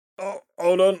Oh,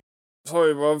 hold on.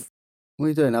 Sorry, bruv. What are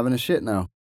you doing? Having a shit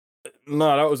now?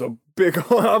 Nah, that was a big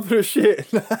having a shit.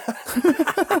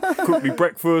 Cook me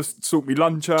breakfast, sort me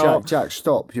lunch out. Jack,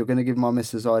 stop. You're going to give my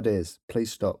missus ideas.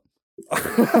 Please stop.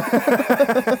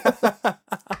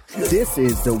 This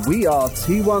is the We Are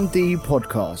T1D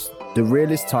podcast, the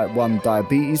realest type 1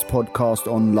 diabetes podcast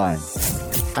online.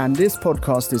 And this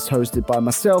podcast is hosted by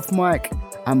myself, Mike,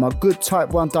 and my good type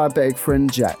 1 diabetic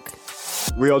friend, Jack.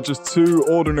 We are just two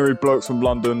ordinary blokes from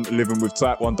London living with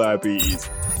type 1 diabetes.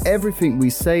 Everything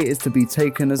we say is to be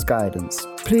taken as guidance.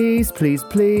 Please, please,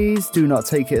 please do not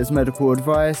take it as medical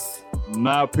advice.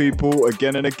 Now, people,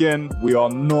 again and again, we are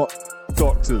not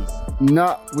doctors.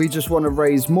 Nah, we just want to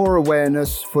raise more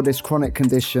awareness for this chronic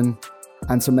condition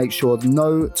and to make sure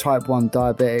no type 1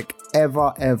 diabetic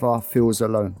ever feels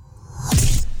alone.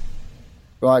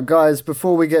 Right, guys,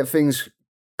 before we get things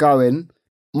going,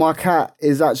 my cat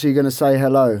is actually going to say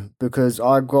hello because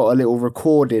I got a little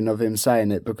recording of him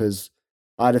saying it because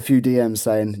I had a few DMs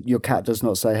saying your cat does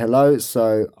not say hello,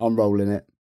 so I'm rolling it.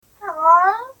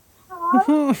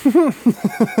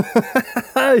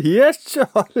 Yes,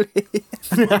 Charlie.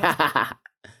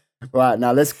 Right,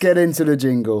 now let's get into the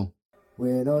jingle.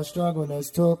 We're not struggling,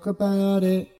 let's talk about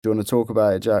it. Do you want to talk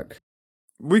about it, Jack?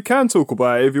 We can talk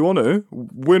about it if you want to.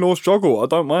 Win or struggle, I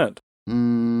don't mind.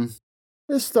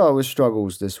 Let's start with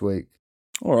struggles this week.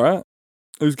 All right.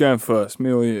 Who's going first,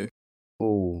 me or you?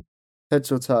 Oh,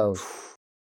 heads or tails?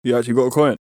 You actually got a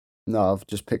coin? No, I've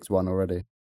just picked one already.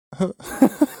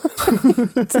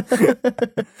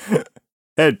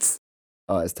 Heads.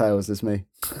 Oh, it's tails, it's me.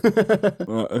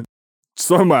 Right.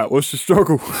 So, Matt, what's your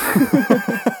struggle?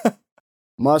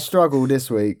 My struggle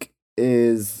this week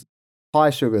is high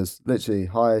sugars, literally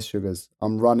high sugars.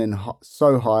 I'm running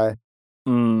so high,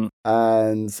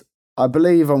 and I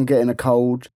believe I'm getting a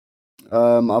cold.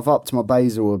 I've upped my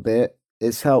basal a bit.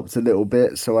 It's helped a little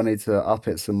bit, so I need to up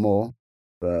it some more.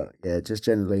 But yeah, just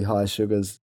generally high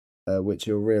sugars, which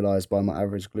you'll realise by my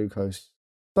average glucose.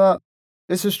 But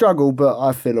it's a struggle, but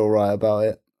I feel all right about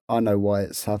it. I know why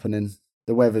it's happening.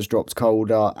 The weather's dropped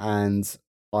colder, and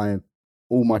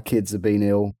all my kids have been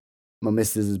ill. My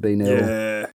missus has been ill.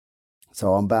 Yeah.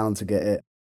 So I'm bound to get it.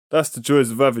 That's the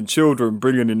joys of having children,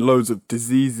 bringing in loads of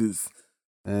diseases.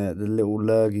 The little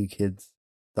lurgy kids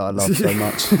that I love so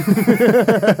much.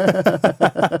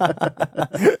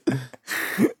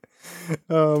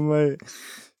 Oh, mate.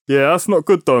 Yeah, that's not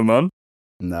good though, man.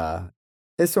 Nah.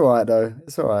 It's all right, though.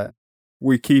 It's all right.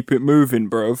 We keep it moving,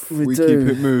 bruv. We do.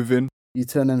 Keep it moving. You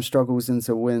turn them struggles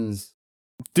into wins.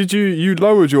 Did you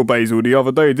lowered your basal the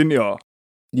other day, didn't you?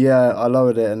 Yeah, I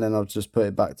lowered it and then I've just put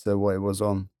it back to what it was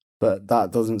on. But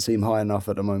that doesn't seem high enough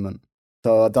at the moment.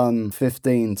 So I've done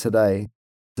 15 today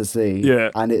to see.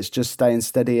 Yeah. And it's just staying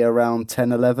steady around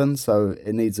 10, 11. So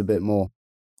it needs a bit more.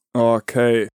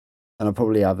 Okay. And I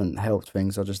probably haven't helped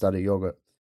things. I just had a yogurt.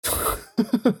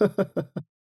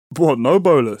 What, no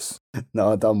bolus?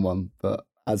 No, I done one, but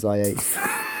as I ate.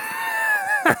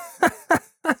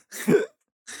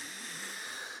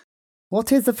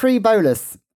 What is a free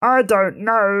bolus? I don't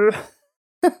know.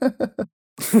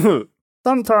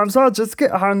 Sometimes I just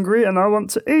get hungry and I want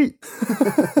to eat.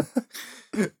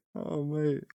 Oh,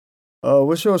 mate. Oh,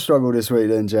 what's your struggle this week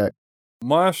then, Jack?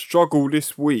 My struggle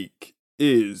this week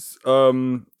is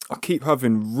I keep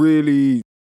having really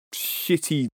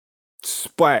shitty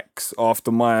spikes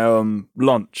after my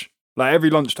lunch. Like every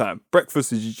lunchtime.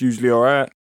 Breakfast is usually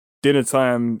alright. Dinner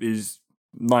time is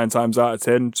 9 times out of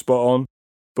 10 spot on.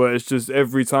 But it's just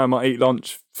every time I eat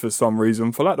lunch for some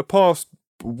reason, for like the past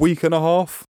week and a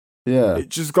half, Yeah. it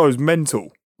just goes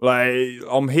mental. Like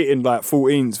I'm hitting like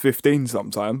 14s, 15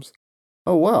 sometimes.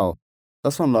 Oh, wow.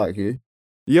 That's unlike you.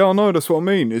 Yeah, I know, that's what I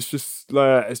mean. It's just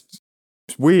like, it's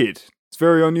weird. It's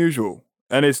very unusual.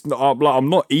 And it's not, like, I'm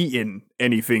not eating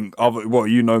anything other, well,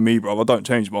 you know me, bro. I don't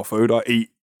change my food. I eat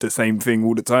the same thing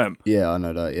all the time. Yeah, I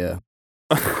know that, yeah.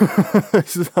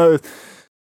 So,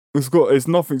 it's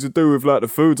nothing to do with like the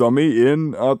foods I'm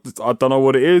eating. I don't know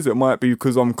what it is. It might be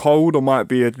because I'm cold. I might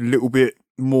be a little bit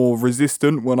more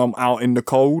resistant when I'm out in the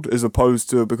cold as opposed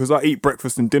to because I eat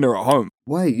breakfast and dinner at home.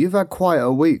 Wait, you've had quite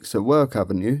a week at work,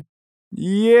 haven't you?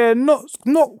 Yeah, not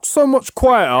so much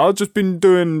quieter. I've just been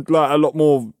doing like a lot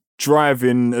more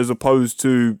driving as opposed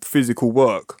to physical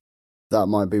work. That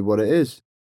might be what it is.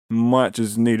 Might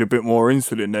just need a bit more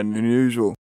insulin than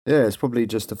usual. Yeah, it's probably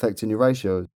just affecting your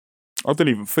ratios. I didn't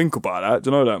even think about that. Do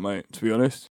you know that, mate? To be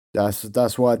honest.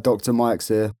 That's why Dr. Mike's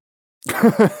here.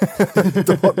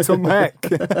 Dr. Mac.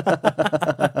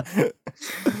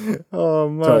 Oh,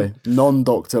 man. Sorry,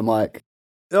 non-Dr. Mike.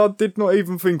 I did not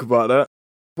even think about that.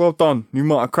 Well done. You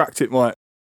might have cracked it, Mike.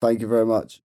 Thank you very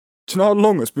much. Do you know how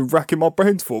long it's been racking my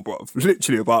brains for, bro?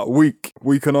 Literally about a week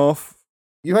and a half.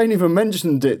 You ain't even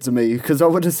mentioned it to me because I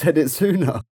would have said it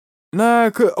sooner.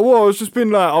 Nah, well, it's just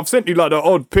been like, I've sent you like the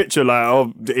odd picture, like,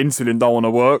 oh, the insulin don't want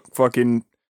to work, fucking,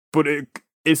 but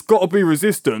it's got to be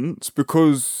resistance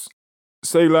because,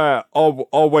 say, like,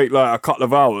 I'll wait like a couple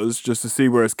of hours just to see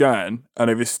where it's going, and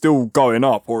if it's still going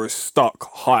up or it's stuck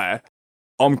high,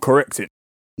 I'm correcting.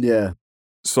 Yeah.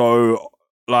 So,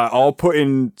 like, I'll put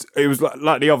in, it was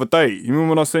like the other day, you remember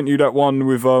when I sent you that one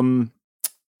with, and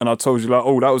I told you, like,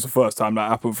 oh, that was the first time that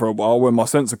happened for a while when my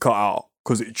sensor cut out.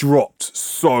 Because it dropped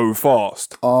so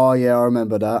fast. Oh, yeah, I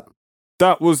remember that.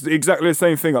 That was exactly the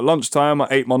same thing at lunchtime. I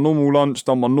ate my normal lunch,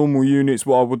 done my normal units,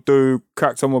 what I would do,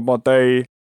 cracked on with my day.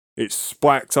 It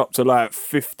spiked up to like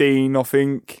 15, I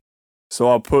think. So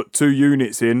I put 2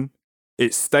 units in.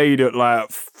 It stayed at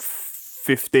like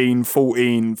 15,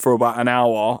 14 for about an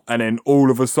hour. And then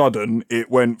all of a sudden, it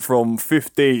went from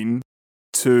 15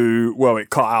 to, well,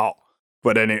 it cut out.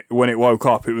 But then when it woke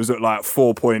up, it was at like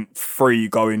 4.3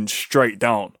 going straight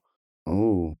down.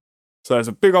 Oh. So it's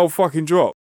a big old fucking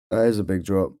drop. That is a big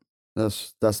drop.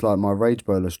 That's like my rage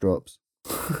bolus drops.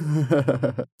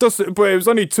 But it was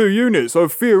only 2 units. So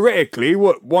theoretically,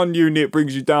 what 1 unit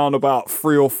brings you down about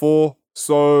 3 or 4.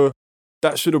 So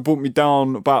that should have brought me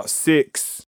down about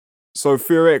 6. So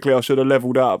theoretically, I should have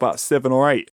leveled out about 7 or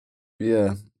 8.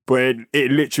 Yeah. But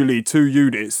it literally 2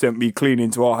 units sent me clean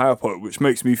into our hypo, which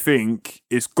makes me think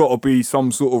it's got to be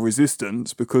some sort of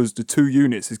resistance because the 2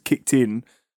 units has kicked in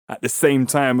at the same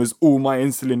time as all my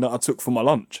insulin that I took for my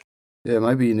lunch. Yeah,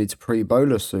 maybe you need to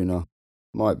pre-bolus sooner.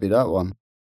 Might be that one.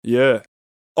 Yeah.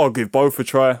 I'll give both a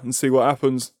try and see what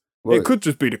happens. Well, it could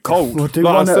just be the cold. Well, do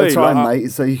like one I at say, a time, like,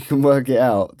 mate, so you can work it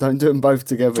out. Don't do them both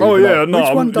together. Oh, yeah, like, no,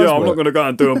 I'm I'm not going to go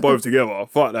and do them both together.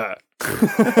 Fuck that.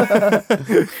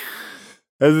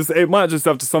 It might just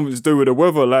have something to do with the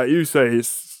weather, like you say.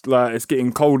 It's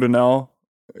getting colder now.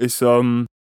 It's and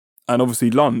obviously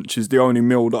lunch is the only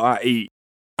meal that I eat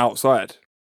outside.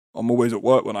 I'm always at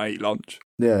work when I eat lunch.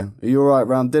 Yeah, are you alright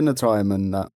around dinner time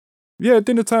and that? Yeah,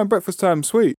 dinner time, breakfast time,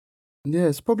 sweet. Yeah,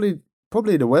 it's probably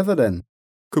the weather then.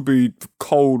 Could be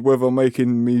cold weather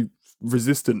making me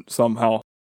resistant somehow.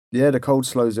 Yeah, the cold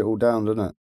slows it all down, doesn't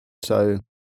it? So.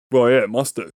 Well, yeah, it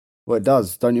must do. Well, it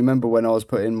does. Don't you remember when I was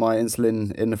putting my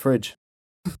insulin in the fridge?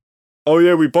 Oh,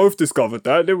 yeah, we both discovered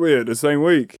that, didn't we, the same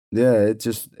week? Yeah,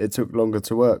 it took longer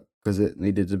to work because it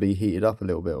needed to be heated up a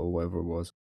little bit or whatever it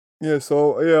was. Yeah,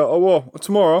 so, yeah,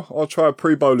 tomorrow I'll try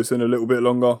pre-bolus in a little bit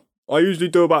longer. I usually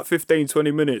do about 15,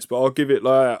 20 minutes, but I'll give it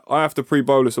I have to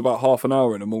pre-bolus about half an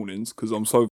hour in the mornings because I'm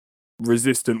so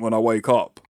resistant when I wake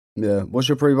up. Yeah. What's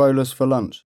your pre-bolus for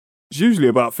lunch? It's usually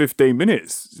about 15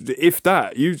 minutes, if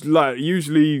that.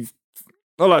 Usually,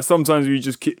 sometimes you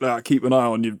just keep an eye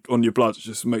on your bloods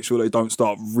just to make sure they don't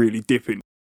start really dipping.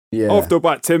 Yeah. After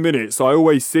about 10 minutes, I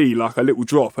always see like a little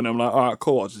drop, and I'm like, all right,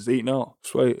 cool, I'll just eat now.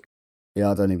 Sweet.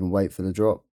 Yeah, I don't even wait for the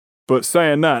drop. But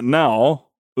saying that now,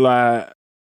 like,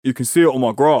 you can see it on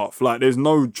my graph. Like, there's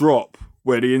no drop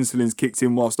where the insulin's kicked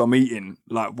in whilst I'm eating,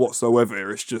 like,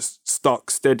 whatsoever. It's just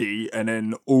stuck steady, and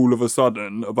then all of a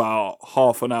sudden, about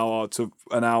half an hour to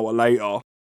an hour later,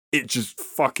 it just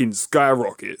fucking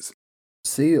skyrockets.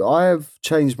 See, I have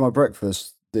changed my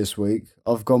breakfast this week.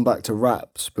 I've gone back to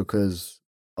wraps because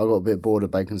I got a bit bored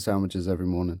of bacon sandwiches every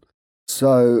morning.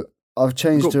 So I've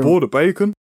changed You got bored of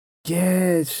bacon?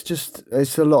 Yeah,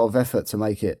 it's a lot of effort to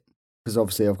make it because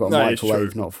obviously I've got a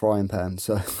microwave, not a frying pan.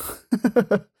 So.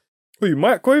 Well, you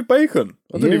microwave bacon?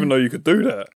 I didn't even know you could do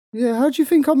that. Yeah, how do you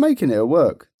think I'm making it at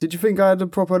work? Did you think I had a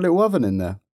proper little oven in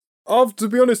there? To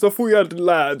be honest, I thought you had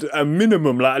like a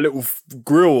minimum, like a little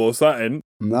grill or something.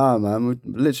 Nah, man,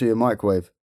 literally a microwave.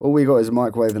 All we got is a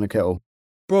microwave and a kettle.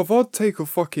 Bruv, I'd take a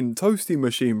fucking toasting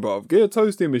machine, bruv. Get a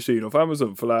toasting machine off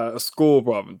Amazon for like a score,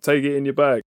 bruv, and take it in your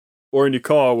bag or in your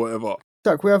car or whatever.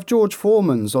 Jack, we have George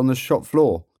Foreman's on the shop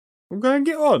floor. I'm going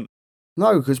to get on.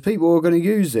 No, because people are going to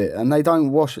use it and they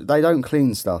don't wash it, they don't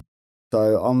clean stuff.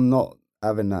 So I'm not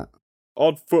having that.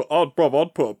 I'd put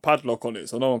a padlock on it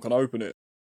so no one can open it.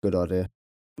 Good idea.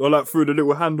 I like through the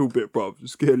little handle bit, bruv.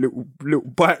 Just get a little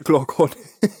back lock on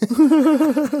it.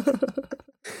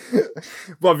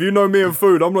 Bruv, you know me and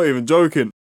food. I'm not even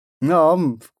joking.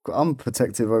 No, I'm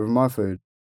protective over my food.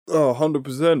 Oh,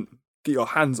 100%. Get your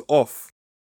hands off.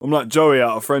 I'm like Joey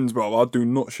out of Friends, bruv. I do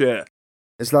not share.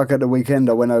 It's like at the weekend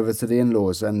I went over to the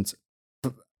in-laws and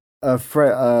a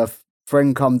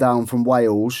friend come down from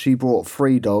Wales. She brought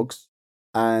 3 dogs.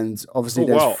 And obviously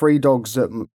there's 3 dogs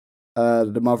at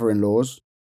the mother-in-law's.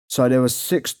 So there were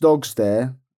 6 dogs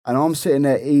there, and I'm sitting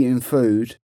there eating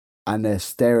food, and they're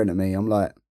staring at me. I'm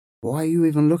like, why are you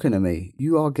even looking at me?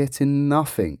 You are getting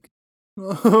nothing.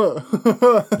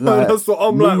 That's what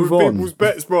I'm like with on. people's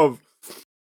bets, bruv.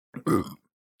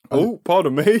 Oh,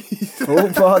 pardon me.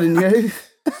 Oh, pardon you.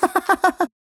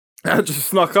 I just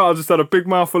snuck out. I just had a big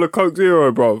mouthful of Coke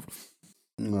Zero, bruv.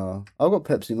 No, I've got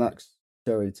Pepsi Max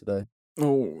cherry today.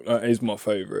 Oh, that is my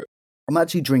favourite. I'm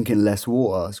actually drinking less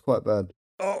water. It's quite bad.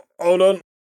 Oh, hold on.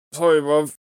 Sorry,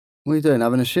 bruv. What are you doing?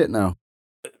 Having a shit now?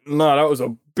 No, that was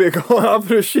a big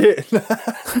having a shit.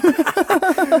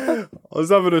 I was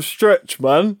having a stretch,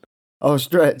 man. Oh,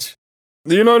 stretch.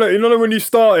 You know that when you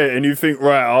start it and you think,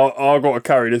 right, I got to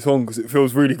carry this on because it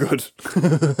feels really good.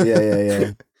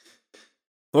 Yeah.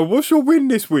 Well, what's your win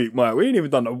this week, mate? We ain't even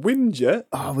done a win yet.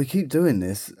 Oh, we keep doing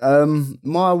this.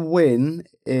 My win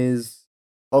is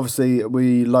obviously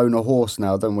we loan a horse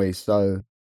now, don't we? So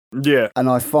yeah, and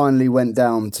I finally went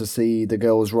down to see the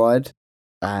girls ride,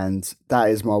 and that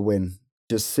is my win.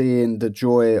 Just seeing the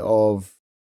joy of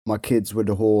my kids with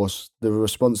the horse, the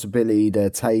responsibility they're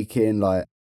taking, like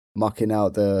mucking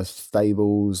out the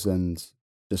stables and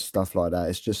just stuff like that.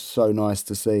 It's just so nice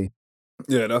to see.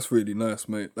 Yeah, that's really nice,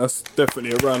 mate. That's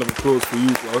definitely a round of applause for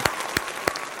you, bro.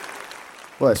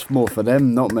 Well, it's more for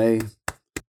them, not me.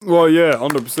 Well, yeah,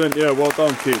 100%. Yeah, well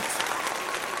done, kids.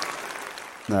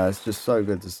 No, it's just so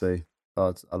good to see.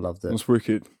 Oh, I loved it. That's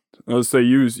wicked. I was say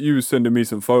you was sending me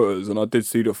some photos, and I did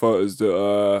see the photos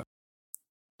that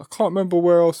I can't remember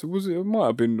where else it was. It might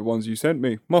have been the ones you sent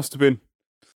me. Must have been.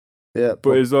 Yeah,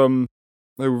 but it's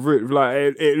they were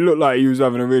like it looked like you was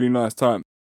having a really nice time.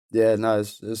 Yeah, no,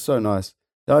 it's so nice.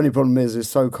 The only problem is it's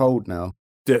so cold now.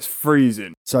 It's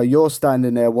freezing. So you're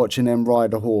standing there watching them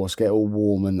ride a horse, get all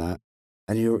warm and that,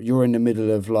 and you're in the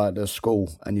middle of like the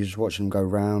school, and you're just watching them go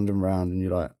round and round, and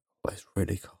you're like, oh, it's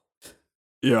really cold.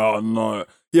 Yeah, I know.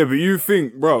 Yeah, but you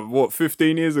think, bro, what,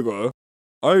 15 years ago,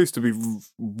 I used to be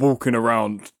walking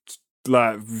around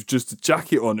like with just a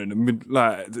jacket on in the mid,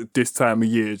 like this time of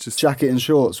year, just jacket and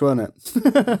shorts, weren't it?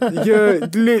 Yeah,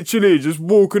 literally just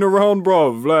walking around,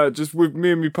 bruv, like just with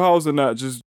me and my pals and that,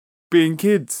 just being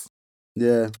kids.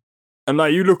 Yeah. And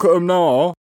like you look at them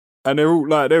now, and they're all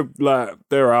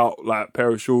they're out like pair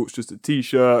of shorts, just a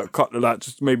t-shirt, cut like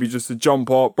just maybe just a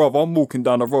jumper, bruv. I'm walking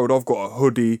down the road, I've got a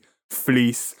hoodie,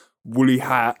 fleece, woolly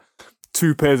hat,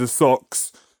 2 pairs of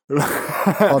socks.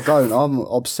 I don't. I'm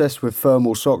obsessed with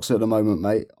thermal socks at the moment,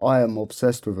 mate. I am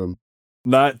obsessed with them.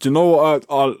 Nah, do you know what?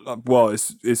 Well,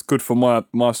 it's good for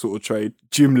my sort of trade.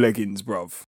 Gym leggings,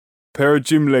 bruv. Pair of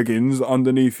gym leggings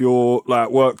underneath your like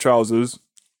work trousers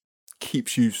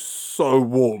keeps you so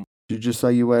warm. Did you just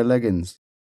say you wear leggings?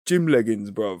 Gym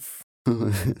leggings, bruv.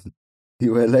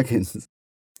 You wear leggings.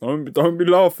 Don't be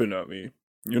laughing at me.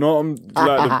 You know I'm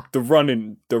like the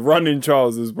running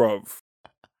trousers, bruv.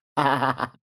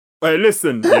 Hey,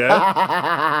 listen,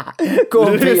 yeah? Go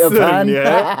on, listen, Peter Pan.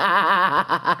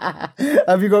 Yeah?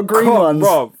 Have you got green ones?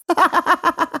 Bruv.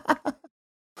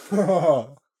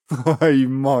 Oh, you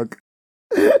mug.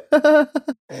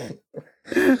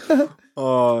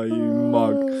 Oh, you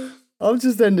mug. I'm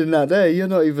just ending that there. You're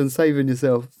not even saving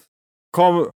yourself.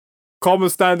 Come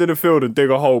and stand in the field and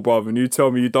dig a hole, bruv, and you tell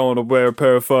me you don't want to wear a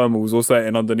pair of thermals or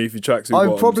something underneath your tracksuit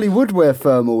bottoms. I probably would wear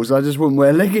thermals. I just wouldn't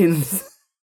wear leggings.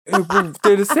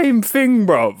 They're the same thing,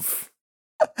 bruv.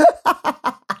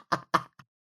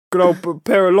 Good old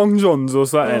pair of long johns or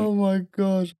something. Oh my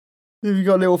god. Have you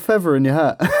got a little feather in your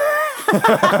hat?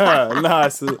 Nah,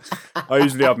 I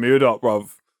usually have my hood up, bruv.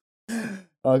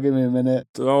 Oh, give me a minute.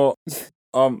 Do you know what?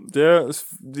 Yeah,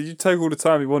 did you take all the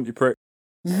time you want, you prick?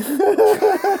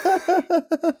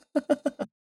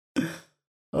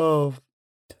 Oh,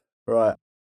 right.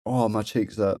 Oh, my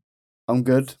cheeks hurt. I'm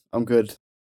good.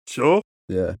 Sure?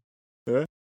 Yeah. Yeah?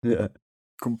 Yeah.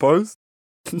 Composed?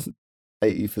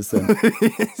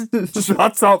 80%.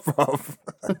 Shut up, bruv.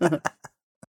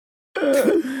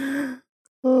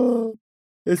 Oh,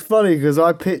 it's funny because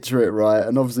I picture it right,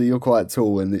 and obviously you're quite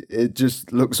tall, and it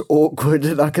just looks awkward,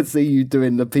 and I can see you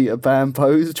doing the Peter Pan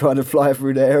pose, trying to fly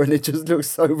through the air, and it just looks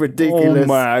so ridiculous. Oh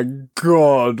my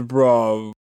god,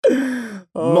 bruv.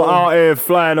 Oh. Not out here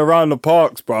flying around the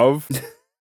parks, bruv.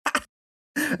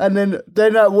 And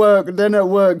then at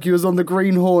work, you was on the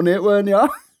Green Hornet, weren't you?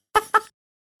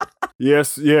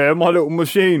 Yes, yeah, my little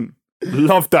machine.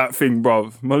 Love that thing,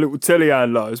 bruv. My little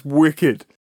telehandler. It's wicked.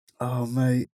 Oh,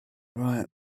 mate. Right.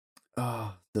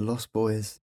 Oh, the Lost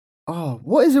Boys. Oh,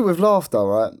 what is it with laughter,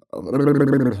 right?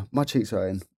 My cheeks are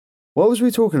in. What was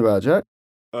we talking about, Jack?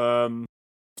 I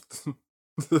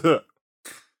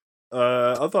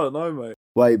don't know, mate.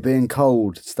 Wait, being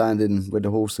cold, standing with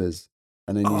the horses.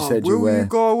 And then you said you wear... Will you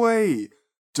go away?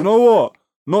 Do you know what?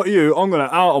 Not you. I'm going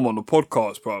to out them on the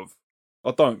podcast, bruv.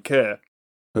 I don't care.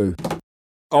 Who?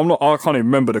 I can't even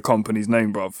remember the company's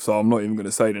name, bruv, so I'm not even going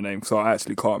to say the name because I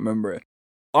actually can't remember it.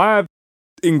 I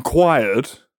inquired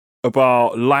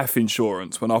about life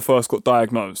insurance when I first got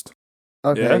diagnosed.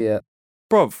 Okay, yeah.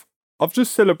 Bruv, I've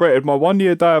just celebrated my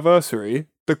 1-year anniversary.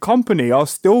 The company are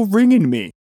still ringing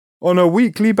me on a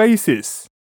weekly basis.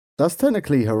 That's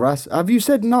technically harassment. Have you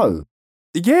said no?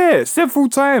 Yeah, several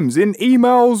times in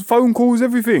emails, phone calls,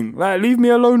 everything. Like, leave me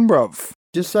alone, bruv.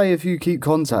 Just say if you keep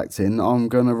contacting, I'm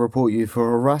going to report you for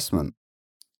harassment.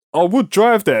 I would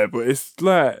drive there, but it's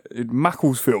like in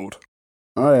Macclesfield.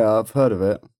 Oh yeah, I've heard of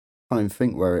it. I can't even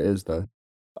think where it is though.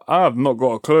 I have not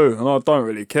got a clue, and I don't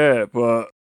really care, but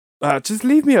just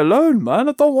leave me alone, man.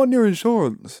 I don't want your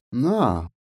insurance. Nah.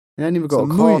 You ain't even got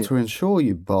It's a car annoying. to insure,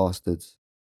 you bastards.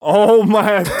 Oh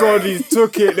my God, he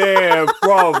took it there,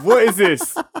 bruv. What is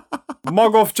this?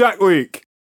 Mug off Jack Week.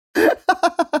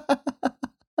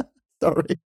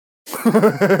 Sorry.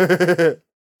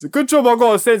 It's a good job I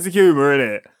got a sense of humour,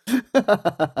 innit?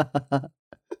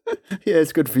 Yeah,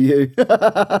 it's good for you.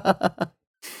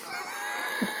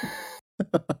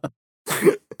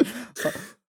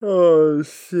 Oh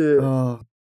shit. Oh,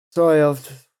 sorry, I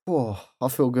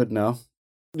feel good now.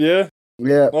 Yeah?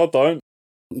 Yeah. I don't.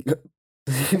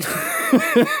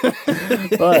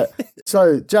 Right.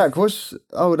 So, Jack,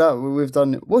 we've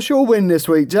done it. What's your win this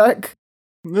week, Jack?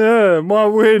 Yeah, my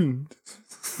win.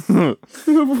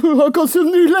 I got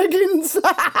some new leggings.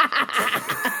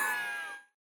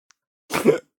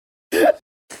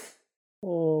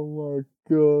 Oh my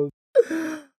God.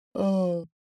 Oh.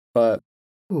 Right.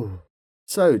 Ooh.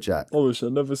 So, Jack. I wish I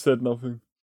never said nothing.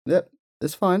 Yep,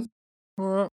 it's fine.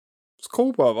 Alright. It's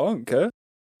cool, bruv. I don't care.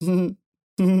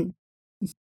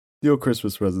 Your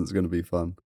Christmas present's going to be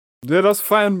fun. Yeah, that's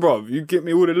fine, bruv. You get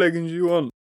me all the leggings you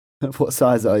want. What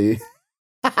size are you?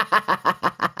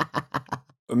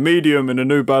 A medium and a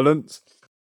New Balance.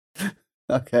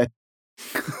 Okay.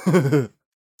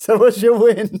 So what's your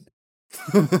win?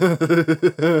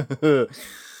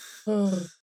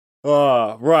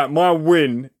 Right, my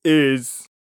win is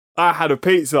I had a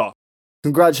pizza.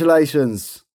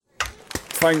 Congratulations.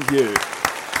 Thank you.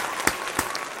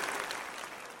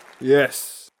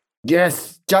 Yes.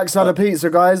 Yes, Jack's had a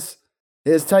pizza, guys.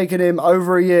 It's taken him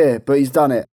over a year, but he's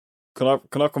done it.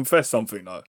 Can I confess something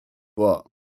though? What?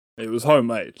 It was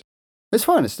homemade. It's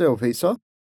fine, it's still pizza.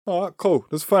 Alright, cool.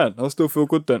 That's fine. I still feel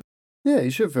good then. Yeah,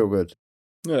 you should feel good.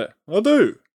 Yeah, I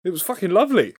do. It was fucking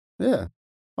lovely. Yeah.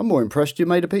 I'm more impressed you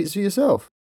made a pizza yourself.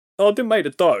 I didn't make the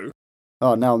dough.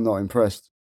 Oh, now I'm not impressed.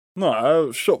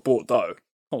 No, shop bought dough.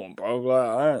 Come on, bro.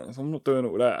 Like, I'm not doing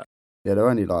all that. Yeah, they're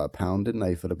only like £1, didn't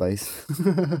they, for the base?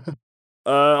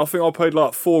 I think I paid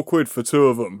like £4 for 2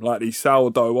 of them, like these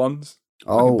sourdough ones.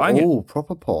 Oh,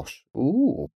 proper posh.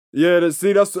 Ooh. Yeah, that's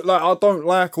like, I don't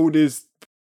like all the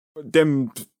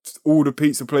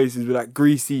pizza places with that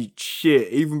greasy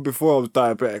shit. Even before I was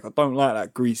diabetic, I don't like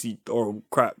that greasy oral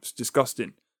crap. It's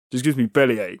disgusting. Just gives me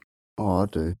bellyache. Oh, I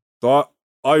do. So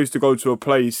I used to go to a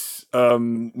place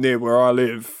near where I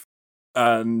live,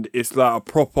 and it's like a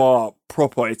proper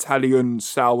Italian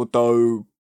sourdough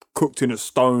cooked in a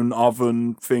stone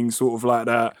oven thing, sort of like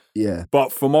that. Yeah.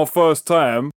 But for my first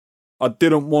time, I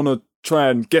didn't want to try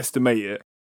and guesstimate it.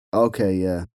 Okay,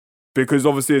 yeah. Because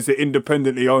obviously it's an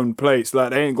independently owned place.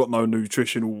 Like, they ain't got no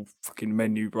nutritional fucking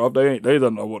menu, bruv. They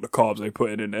don't know what the carbs they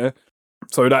put in there.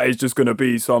 So that is just going to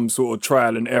be some sort of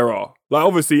trial and error. Like,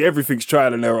 obviously everything's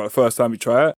trial and error the first time you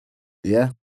try it.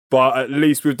 Yeah. But at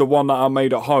least with the one that I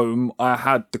made at home, I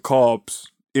had the carbs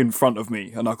in front of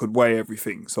me and I could weigh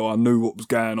everything. So I knew what was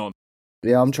going on.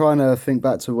 Yeah, I'm trying to think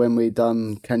back to when we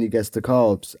done Can You Guess the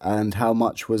Carbs and how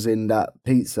much was in that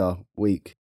pizza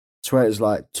week. I swear it was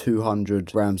like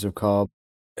 200 grams of carb.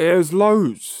 It was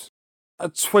loads.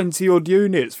 20 odd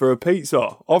units for a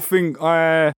pizza. I think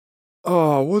what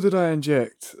did I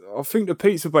inject? I think the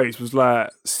pizza base was like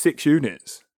 6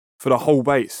 units for the whole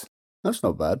base. That's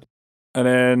not bad. And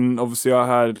then obviously I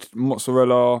had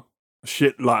mozzarella, a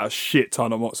shit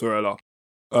ton of mozzarella.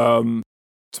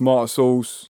 Tomato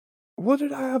sauce. What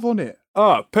did I have on it?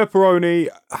 Pepperoni,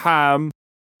 ham,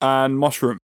 and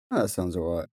mushroom. That sounds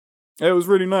alright. It was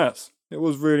really nice. It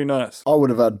was really nice. I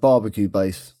would have had barbecue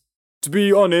base. To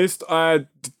be honest, I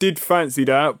did fancy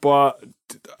that, but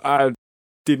I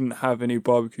didn't have any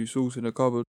barbecue sauce in the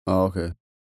cupboard. Oh, okay.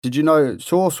 Did you know,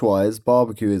 sauce-wise,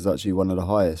 barbecue is actually one of the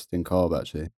highest in carb,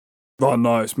 actually. Oh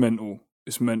no, it's mental.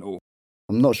 It's mental.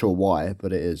 I'm not sure why,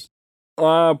 but it is.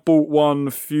 I bought one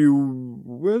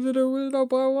where did I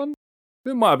buy one?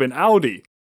 It might have been Aldi.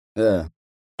 Yeah.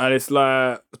 And it's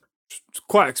like, it's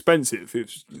quite expensive.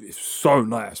 It's so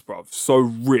nice, bruv. So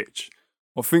rich.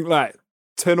 I think like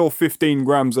 10 or 15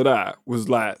 grams of that was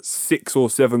like 6 or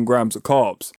 7 grams of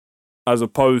carbs, as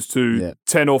opposed to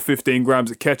 10 or 15 grams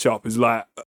of ketchup is like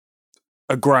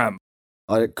a gram.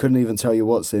 I couldn't even tell you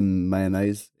what's in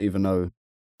mayonnaise, even though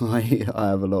I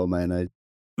have a lot of mayonnaise.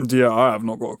 Yeah, I have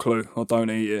not got a clue. I don't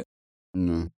eat it.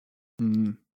 No.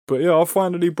 But yeah, I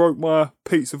finally broke my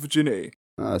pizza virginity.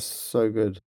 That's so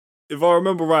good. If I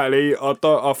remember rightly, I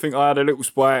think I had a little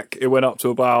spike. It went up to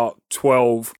about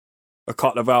 12 a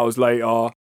couple of hours later.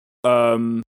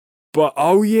 But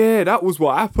oh yeah, that was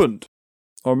what happened.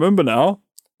 I remember now.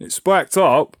 It spiked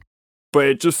up, but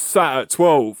it just sat at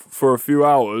 12 for a few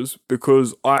hours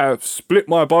because I split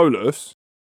my bolus,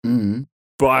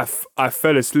 but I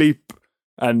fell asleep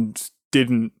and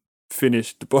didn't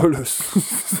finish the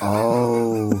bolus.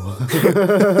 Oh.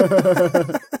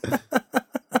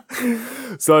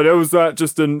 So there was that,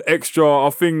 just an extra, I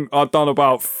think I'd done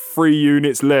about 3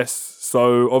 units less.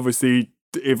 So obviously,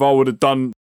 if I would have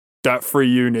done that 3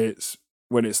 units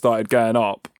when it started going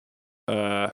up,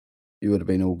 you would have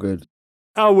been all good.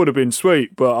 I would have been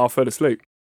sweet, but I fell asleep.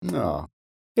 Oh.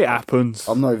 It happens.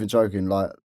 I'm not even joking.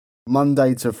 Like,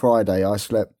 Monday to Friday, I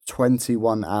slept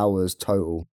 21 hours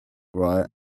total, right?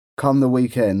 Come the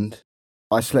weekend,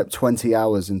 I slept 20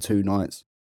 hours in 2 nights.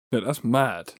 Yeah, that's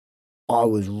mad. I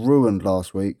was ruined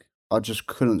last week. I just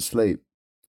couldn't sleep.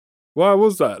 Why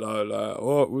was that though? Like,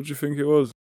 what do you think it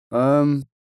was?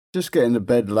 Just getting to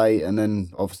bed late and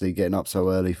then obviously getting up so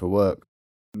early for work.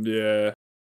 Yeah.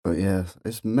 But yeah,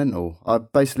 it's mental.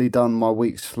 I've basically done my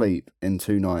week's sleep in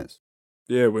 2 nights.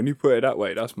 Yeah, when you put it that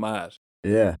way, that's mad.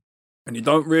 Yeah. And you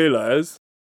don't realise,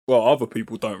 well, other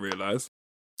people don't realise,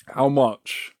 how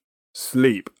much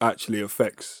sleep actually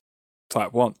affects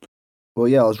type 1. Well,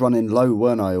 yeah, I was running low,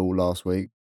 weren't I, all last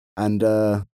week? And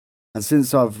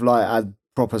since I've like had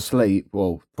proper sleep,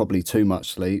 well, probably too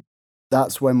much sleep,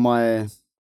 that's when my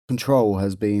control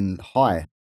has been high.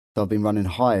 So I've been running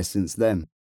high since then.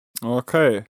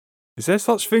 Okay. Is there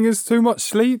such thing as too much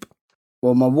sleep?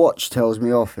 Well, my watch tells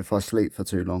me off if I sleep for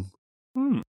too long.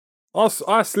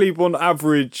 I sleep on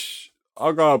average,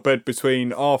 I go to bed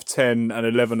between 10:30 and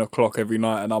 11 o'clock every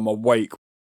night, and I'm awake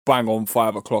bang on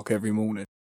 5 o'clock every morning.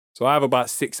 So I have about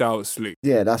 6 hours sleep.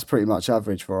 Yeah, that's pretty much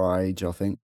average for our age, I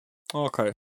think.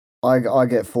 Okay. I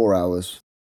get 4 hours.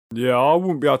 Yeah, I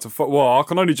wouldn't be able to... well, I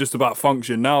can only just about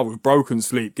function now with broken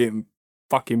sleep, getting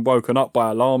fucking woken up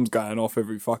by alarms going off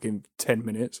every fucking 10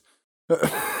 minutes.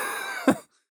 I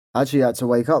actually had to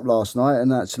wake up last night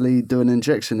and actually do an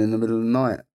injection in the middle of the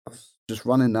night. I was just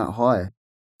running that high.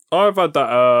 I've had that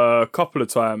a couple of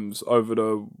times over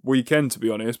the weekend, to be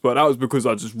honest, but that was because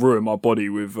I just ruined my body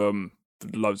with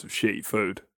loads of shitty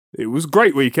food. It was a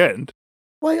great weekend.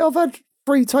 Wait, I've had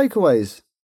 3 takeaways.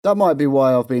 That might be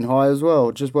why I've been high as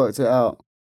well. Just worked it out.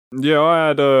 Yeah, I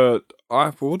had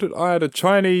a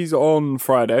Chinese on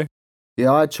Friday.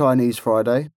 Yeah, I had Chinese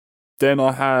Friday. Then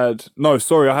I had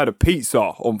a pizza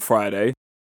on Friday.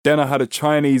 Then I had a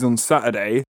Chinese on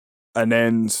Saturday. And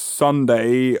then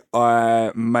Sunday,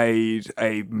 I made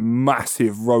a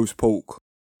massive roast pork.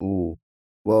 Ooh.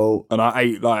 Well. And I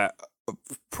ate like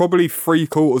probably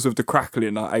 3/4 of the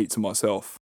crackling I ate to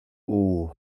myself.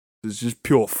 Ooh. It's just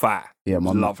pure fat. Yeah,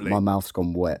 lovely. My mouth's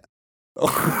gone wet.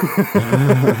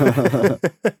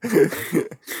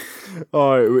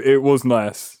 Oh, it was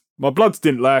nice. My bloods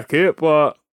didn't like it,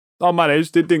 but I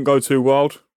managed. It didn't go too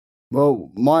wild.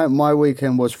 Well, my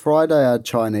weekend was Friday I had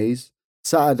Chinese,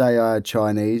 Saturday I had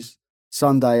Chinese,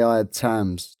 Sunday I had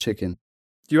Tam's chicken.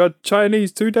 You had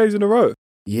Chinese 2 days in a row?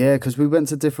 Yeah, because we went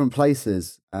to different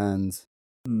places and...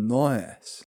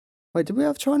 Nice. Wait, did we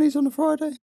have Chinese on a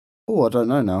Friday? Oh, I don't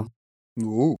know now.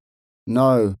 Ooh.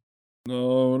 No.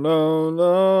 No.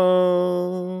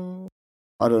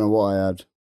 I don't know what I had.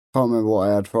 Can't remember what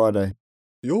I had Friday.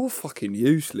 You're fucking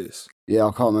useless. Yeah,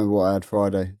 I can't remember what I had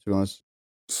Friday, to be honest.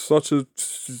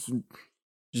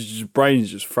 Your brain's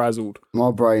just frazzled.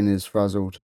 My brain is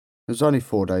frazzled. It was only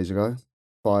 4 days ago.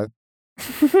 5.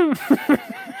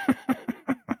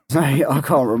 Mate, I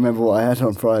can't remember what I had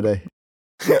on Friday.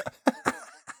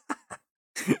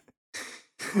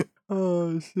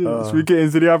 Oh, shit. Should we get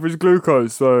into the average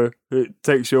glucose so it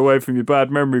takes you away from your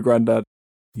bad memory, Grandad?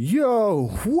 Yo,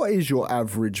 what is your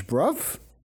average, bruv?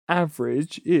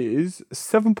 Average is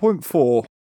 7.4.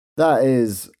 That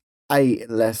is 8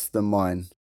 less than mine.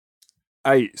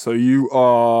 8, so you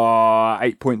are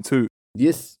 8.2.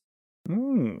 Yes.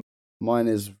 Mine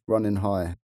is running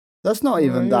high. That's not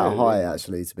even that high,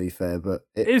 actually, to be fair, but...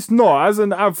 It's not. As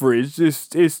an average,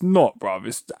 it's not, bruv.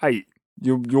 It's 8.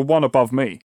 You're one above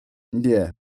me.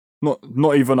 Yeah.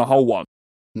 Not even a whole one.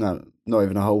 No, not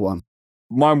even a whole one.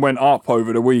 Mine went up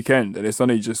over the weekend, and it's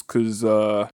only just because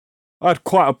I had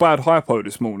quite a bad hypo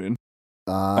this morning,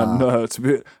 and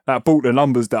that brought the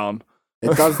numbers down.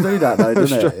 It does do that though,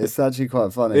 doesn't it? It's actually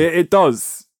quite funny. It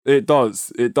does. It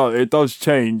does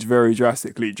change very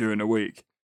drastically during the week.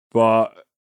 But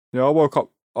yeah, I woke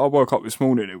up this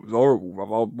morning. It was horrible, bro.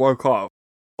 I woke up.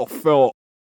 I felt.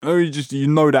 You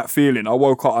know that feeling. I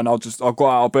woke up and I got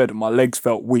out of bed and my legs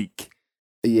felt weak.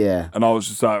 Yeah. And I was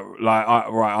just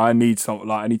I need something.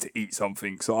 Like I need to eat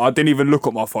something. So I didn't even look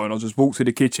at my phone. I just walked to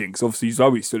the kitchen because obviously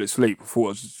Zoe's still asleep. I thought I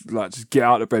was just get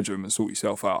out of the bedroom and sort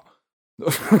yourself out.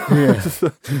 Yeah.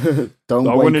 Don't.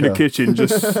 I went in the kitchen.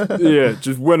 Just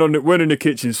went in the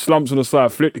kitchen. Slumped on the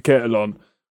side. Flipped the kettle on.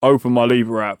 Opened my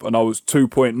Libra app and I was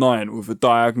 2.9 with a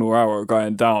diagonal arrow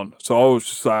going down. So I was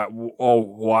just like, oh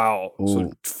wow. Ooh.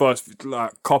 So first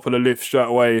couple of lifts straight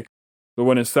away. I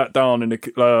went and sat down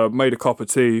made a cup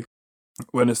of tea.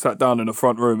 Went and sat down in the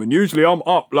front room. And usually I'm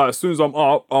up. Like as soon as I'm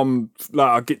up,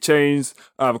 I get changed.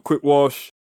 I have a quick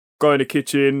wash. Go in the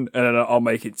kitchen and then I'll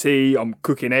make it tea. I'm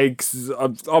cooking eggs.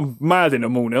 I'm mad in the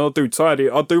morning. I'll do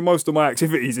most of my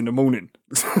activities in the morning.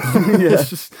 Yeah.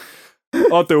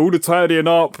 I'll do all the tidying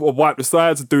up, I'll wipe the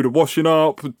sides, I'll do the washing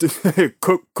up,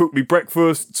 cook me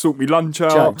breakfast, sort me lunch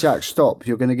out. Jack, stop.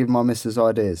 You're going to give my missus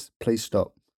ideas. Please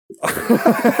stop. But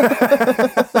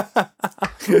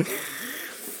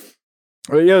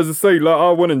yeah, as I say,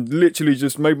 I went and literally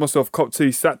just made myself a cup of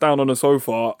tea, sat down on the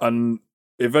sofa, and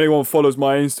if anyone follows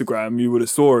my Instagram, you would have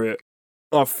saw it.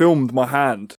 I filmed my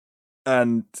hand,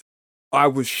 and I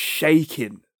was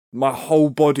shaking. My whole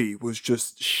body was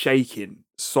just shaking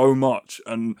so much.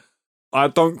 And I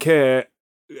don't care.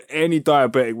 Any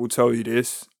diabetic will tell you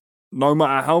this. No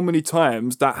matter how many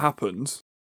times that happens,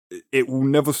 it will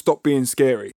never stop being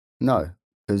scary. No,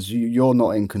 because you're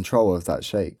not in control of that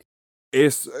shake.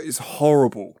 It's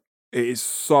horrible. It is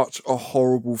such a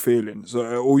horrible feeling.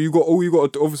 So all you got to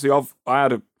do, obviously I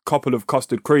had a couple of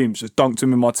custard creams, just dunked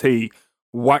them in my tea,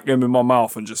 whacked them in my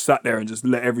mouth and just sat there and just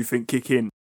let everything kick in.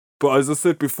 But as I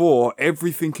said before,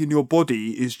 everything in your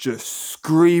body is just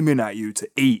screaming at you to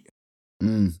eat.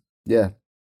 Yeah.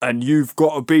 And you've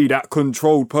got to be that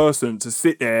controlled person to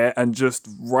sit there and just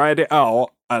ride it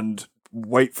out and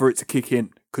wait for it to kick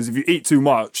in. Because if you eat too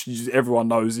much, everyone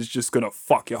knows it's just going to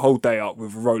fuck your whole day up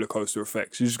with roller coaster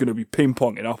effects. You're just going to be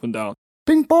ping-ponging up and down.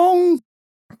 Ping pong!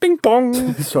 Ping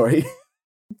pong! Sorry.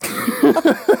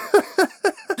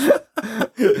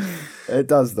 It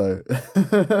does though.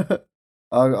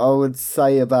 I would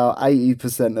say about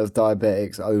 80% of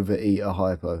diabetics overeat a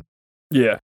hypo.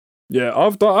 Yeah,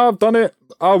 I've done it.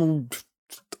 I'll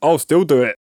still do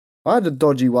it. I had a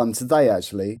dodgy one today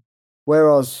actually,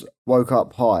 where I woke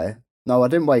up high. No, I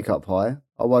didn't wake up high.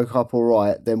 I woke up all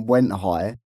right, then went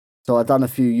high. So I'd done a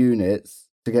few units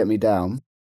to get me down,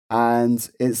 and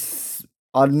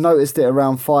I noticed it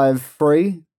around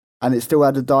 5:03, and it still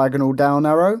had a diagonal down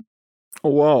arrow.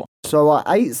 Oh wow! So I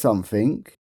ate something.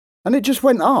 And it just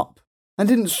went up and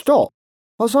didn't stop.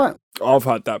 I was like, I've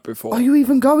had that before. Are you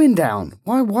even going down?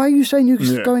 Why are you saying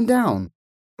you're going down?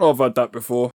 I've had that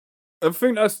before. I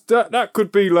think that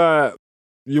could be like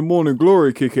your morning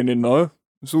glory kicking in though.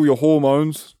 It's all your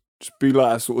hormones. Just be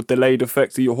like a sort of delayed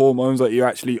effect of your hormones. Like you're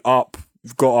actually up,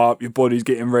 you've got up, your body's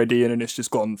getting ready, and then it's just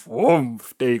gone, whoom,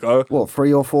 there you go. What,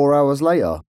 3 or 4 hours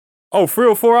later? Oh, 3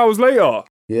 or 4 hours later?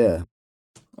 Yeah.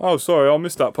 Oh, sorry, I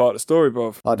missed that part of the story,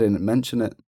 bruv. I didn't mention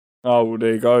it. Oh, well,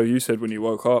 there you go. You said when you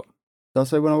woke up. Did I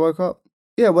say when I woke up?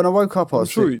 Yeah, when I woke up, I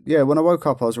was when I woke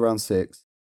up, I was around 6.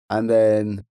 And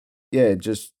then,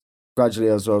 just gradually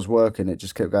as I was working, it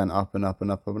just kept going up and up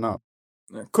and up and up.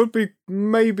 It could be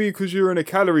maybe because you're in a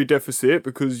calorie deficit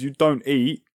because you don't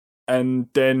eat and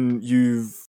then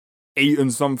you've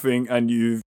eaten something and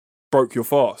you've broke your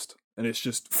fast. And it's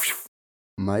just...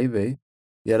 Maybe.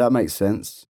 Yeah, that makes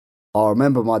sense. I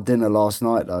remember my dinner last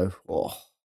night, though. Oh.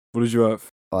 What did you have?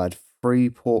 I had 3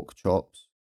 pork chops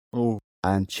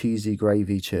and cheesy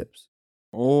gravy chips.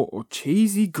 Oh,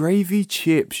 cheesy gravy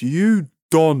chips. You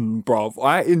done, bruv.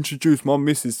 I introduced my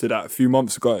missus to that a few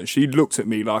months ago and she looked at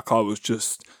me like I was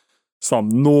just some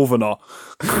northerner.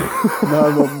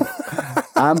 No,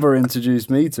 Amber introduced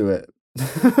me to it.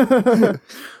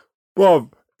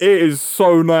 Bruv, it is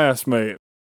so nice, mate.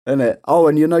 Isn't it? Oh,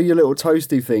 and you know your little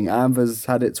toasty thing? Amber's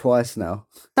had it twice now.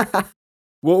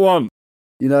 What one?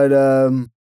 You know, the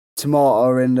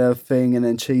tomato in the thing and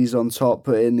then cheese on top,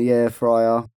 put it in the air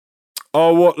fryer.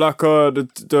 Oh, what, like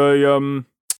the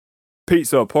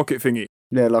pizza pocket thingy?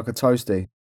 Yeah, like a toasty.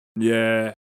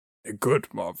 Yeah, they're good,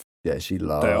 bruv. Yeah, she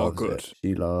loves it. They are good.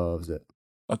 She loves it.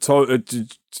 I told her,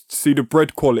 see the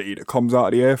bread quality that comes out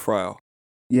of the air fryer?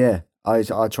 Yeah, I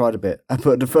tried a bit.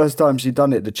 But the first time she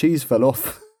done it, the cheese fell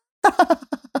off.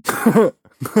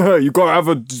 You gotta have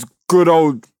a good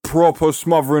old proper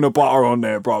smothering of butter on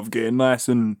there, bruv. Getting nice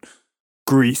and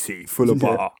greasy, full of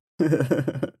butter.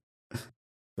 But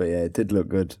yeah, it did look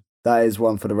good. That is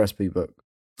one for the recipe book.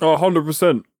 Oh,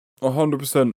 100%.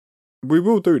 100%. We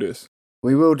will do this.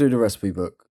 We will do the recipe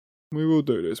book. We will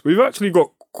do this. We've actually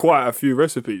got quite a few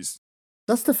recipes.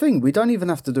 That's the thing. We don't even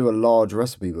have to do a large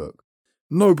recipe book.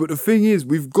 No, but the thing is,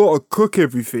 we've got to cook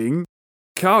everything,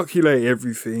 calculate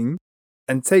everything,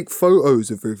 and take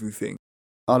photos of everything.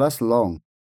 Oh, that's long.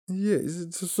 Yeah,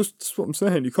 it's just what I'm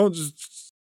saying. You can't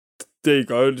just... There you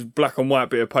go, just black and white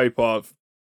bit of paper,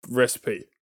 recipe,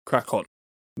 crack on.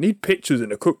 You need pictures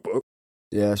in a cookbook.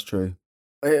 Yeah, that's true.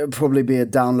 It'll probably be a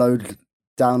download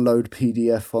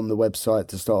PDF on the website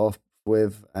to start off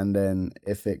with, and then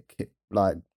if it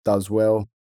does well,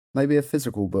 maybe a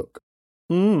physical book.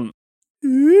 And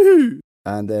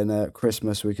then at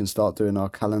Christmas we can start doing our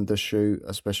calendar shoot,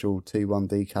 a special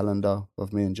T1D calendar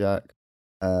of me and Jack.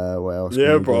 What else?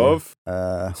 Yeah, bruv.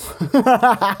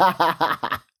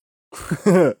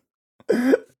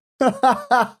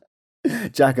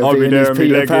 Jack will be in his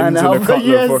Peter Pan outfit.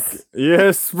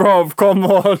 Yes, bruv, come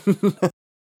on.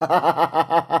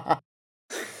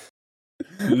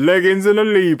 Leggings and a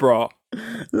Libra.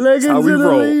 Leggings and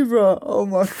a Libra. Oh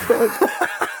my god.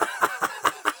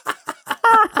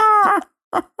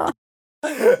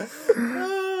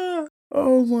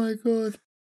 Oh my god.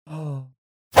 Oh.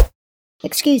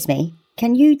 Excuse me,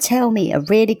 can you tell me a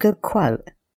really good quote?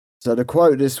 So the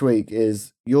quote this week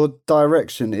is, your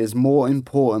direction is more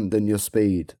important than your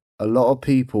speed. A lot of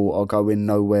people are going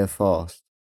nowhere fast.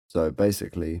 So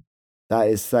basically, that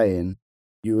is saying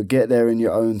you will get there in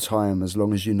your own time as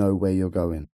long as you know where you're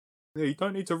going. Yeah, you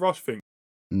don't need to rush things.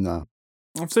 No.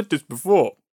 I've said this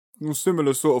before. A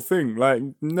similar sort of thing. Like,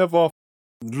 never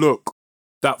look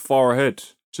that far ahead.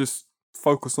 Just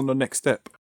focus on the next step.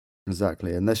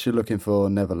 Exactly, unless you're looking for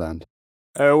Neverland.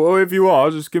 Well, if you are,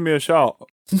 just give me a shout.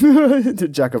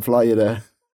 Jack will fly you there.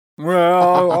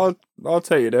 Well, I'll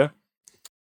take you there.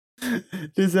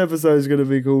 This episode is going to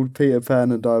be called Peter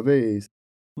Pan and Diabetes.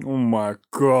 Oh my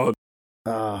god.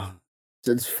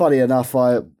 It's funny enough,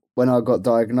 when I got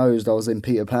diagnosed, I was in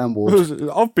Peter Pan ward.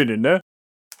 I've been in there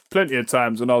plenty of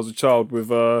times when I was a child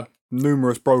with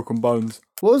numerous broken bones.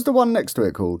 What was the one next to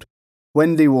it called?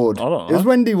 Wendy Ward. I don't know. It was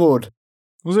Wendy Ward.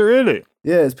 Was it really?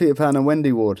 Yeah, it's Peter Pan and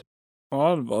Wendy Ward.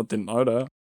 I didn't know that.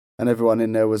 And everyone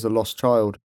in there was a lost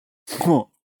child. Felt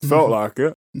like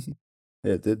it.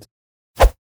 Yeah, it did.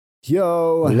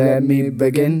 Yo, let me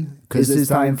begin, 'cause it's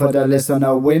time for the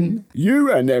listener win.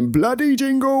 You and them bloody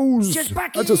jingles.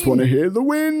 I just want to hear the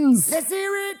wins. Let's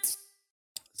hear it.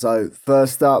 So,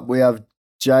 first up, we have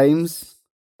James.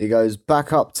 He goes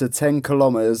back up to 10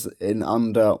 kilometres in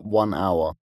under 1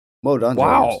 hour. Well done,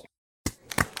 wow. James.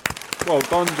 Well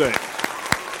done, James.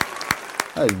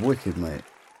 That is wicked, mate.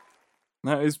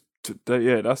 That is,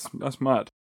 yeah, that's mad.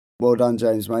 Well done,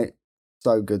 James, mate.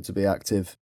 So good to be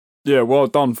active. Yeah, well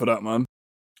done for that, man.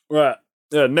 Right,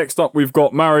 yeah, next up we've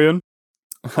got Marion.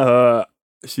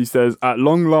 She says, at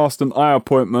long last an eye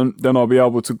appointment, then I'll be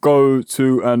able to go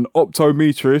to an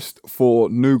optometrist for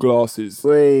new glasses.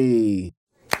 Whee!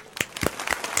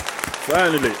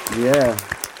 Finally. Yeah.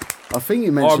 I think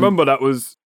you mentioned... I remember that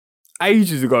was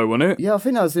ages ago, wasn't it? Yeah, I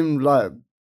think that was in,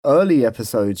 early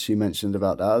episodes she mentioned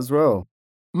about that as well.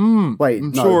 Wait,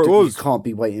 I'm no, sure it was. You can't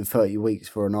be waiting 30 weeks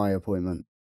for an eye appointment.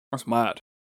 That's mad.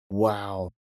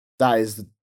 Wow. That is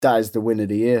the win of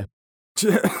the year.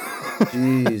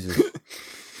 Jesus.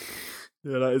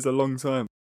 Yeah, that is a long time.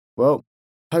 Well,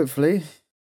 hopefully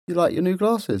you like your new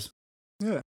glasses.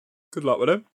 Yeah. Good luck with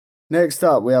them. Next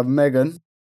up, we have Megan.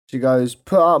 She goes,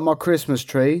 put up my Christmas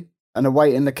tree and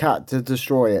awaiting the cat to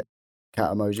destroy it.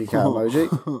 Cat emoji, cat emoji.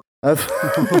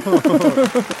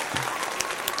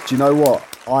 Do you know what?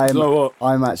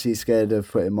 I'm actually scared of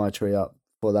putting my tree up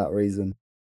for that reason.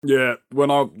 Yeah,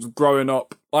 when I was growing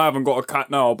up, I haven't got a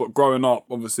cat now, but growing up,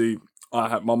 obviously,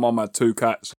 my mum had 2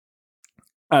 cats.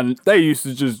 And they used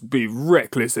to just be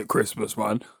reckless at Christmas,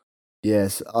 man.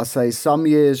 Yes, I say some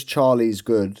years Charlie's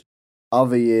good,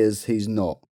 other years he's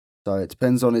not. So it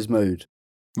depends on his mood.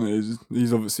 He's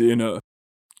obviously in a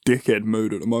dickhead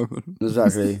mood at the moment.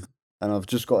 Exactly. And I've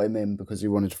just got him in because he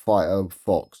wanted to fight a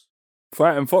fox.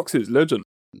 Fighting foxes, legend.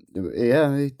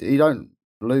 Yeah, he don't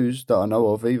lose that I know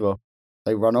of either.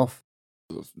 They run off.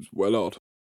 It's well odd.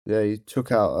 Yeah, he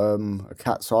took out a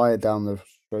cat's eye down the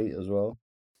street as well.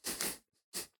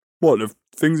 What, the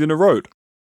things in the road?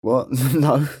 What?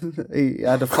 No, he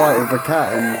had a fight with a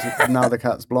cat and now the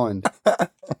cat's blind.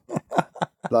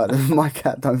 My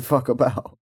cat don't fuck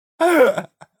about.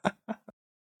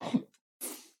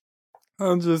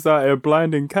 I'm just out here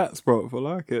blinding cats, bro. I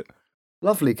like it.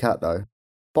 Lovely cat, though.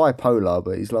 Bipolar,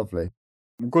 but he's lovely.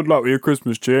 Good luck with your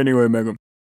Christmas tree anyway, Megan.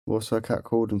 What's her cat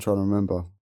called? I'm trying to remember.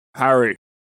 Harry.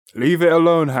 Leave it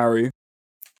alone, Harry.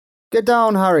 Get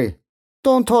down, Harry.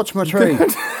 Don't touch my tree.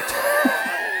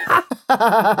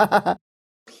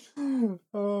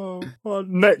 Well,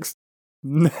 next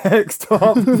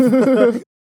up,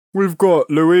 we've got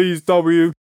Louise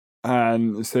W.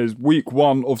 And it says, week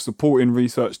 1 of supporting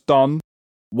research done.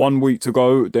 1 week to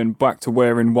go, then back to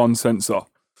wearing one sensor.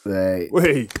 Hey.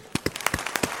 Wait.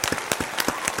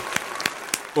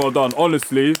 Well done.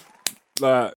 Honestly,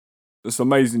 it's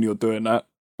amazing you're doing that.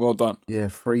 Well done. Yeah,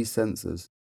 3 sensors.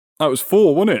 That was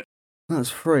 4, wasn't it? That's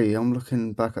 3. I'm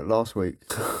looking back at last week.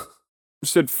 You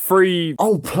said 3.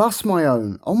 Oh, plus my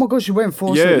own. Oh my gosh, you went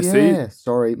 4 Yeah, sensors. see? Yeah,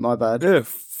 sorry, my bad. Yeah,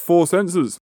 4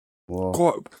 sensors. Whoa.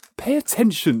 God, pay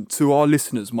attention to our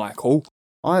listeners, Michael.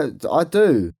 I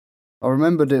do. I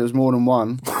remembered it was more than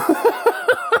 1.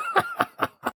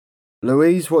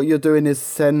 Louise, what you're doing is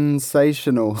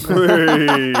sensational.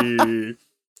 Hey.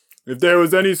 If there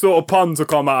was any sort of pun to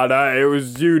come out of that, it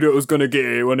was you that was going to get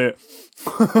it, wasn't it?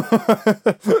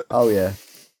 Oh, yeah.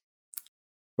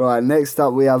 Right, next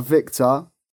up we have Victor.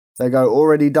 They go,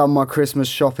 already done my Christmas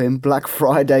shopping. Black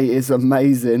Friday is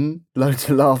amazing. Loads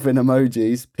of laughing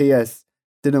emojis. P.S.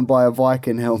 Didn't buy a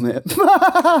Viking helmet.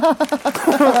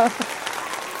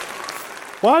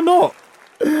 Why not?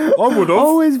 I would have.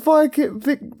 Oh, it's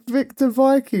Victor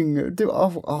Viking.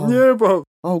 Yeah, bro.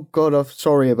 Oh, God, I'm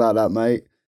sorry about that, mate.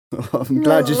 I'm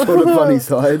glad you saw the funny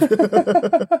side.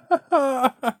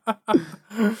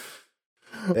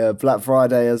 Yeah, Black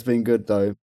Friday has been good,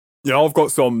 though. Yeah, I've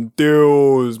got some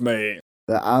deals, mate.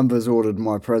 That Amber's ordered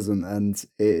my present and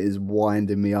it is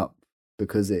winding me up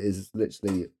because it is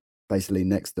literally basically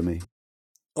next to me.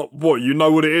 Oh, what, you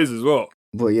know what it is as well?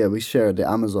 Well, yeah, we shared the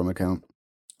Amazon account.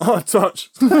 Oh, touch.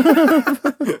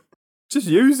 Just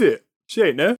use it. She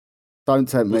ain't there. Don't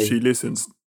tempt Well, me. she listens.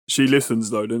 She listens,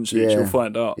 though, doesn't she? Yeah. She'll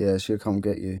find out. Yeah, she'll come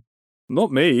get you.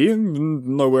 Not me.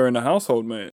 Nowhere in the household,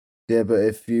 mate. Yeah, but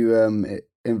if you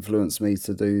influence me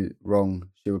to do wrong,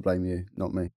 she would blame you,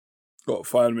 not me. Got to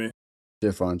find me.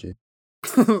 She'll find you.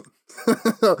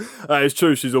 That is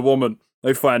true. She's a woman.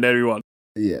 They find everyone.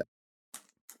 Yeah.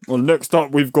 Well, next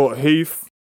up, we've got Heath.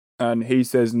 And he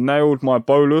says, nailed my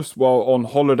bolus while on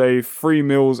holiday, 3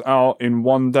 meals out in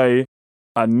 1 day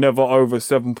and never over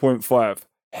 7.5.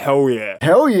 Hell yeah.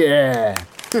 Hell yeah!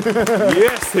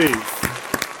 Yes, Heath.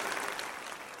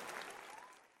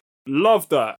 Love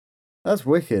that. That's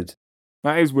wicked.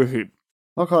 That is wicked.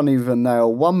 I can't even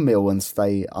nail 1 meal and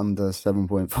stay under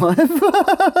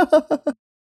 7.5.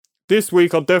 This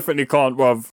week, I definitely can't,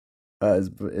 bruv.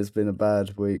 It's been a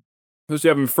bad week. Especially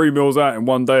having 3 meals out in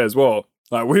 1 day as well.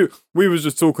 Like, we was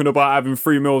just talking about having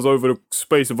 3 meals over the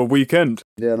space of a weekend.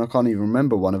 Yeah, and I can't even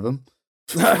remember one of them.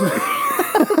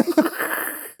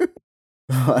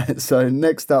 Right, so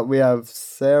next up we have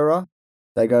Sarah.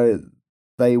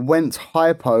 They went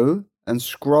hypo and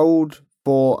scrolled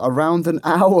for around an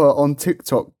hour on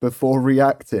TikTok before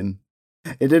reacting.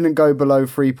 It didn't go below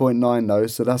 3.9 though,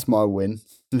 so that's my win.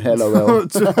 LOL.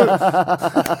 Do you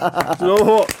know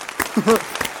what?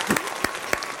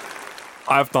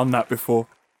 I've done that before.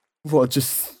 What,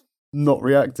 just not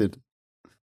reacted?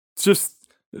 Just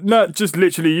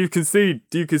literally, you can see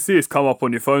it's come up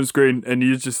on your phone screen, and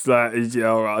you just like, yeah,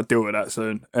 all right, I'll deal with that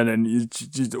soon. And then you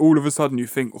just, all of a sudden you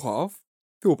think, oh, I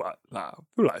feel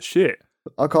like shit.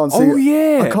 I can't see. Oh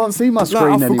yeah, I can't see my screen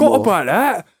I forgot anymore. about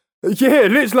that. Yeah,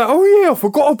 literally, oh yeah, I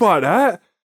forgot about that.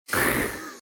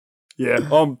 Yeah,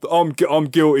 I'm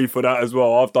guilty for that as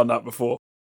well. I've done that before.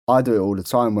 I do it all the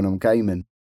time when I'm gaming.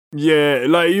 Yeah,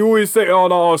 like you always say, oh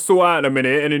no, I'll sort out in a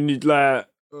minute, and then you like,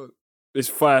 it's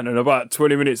fine, and about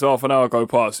 20 minutes, half an hour go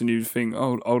past, and you think,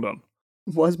 oh, hold on.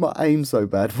 Why is my aim so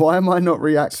bad? Why am I not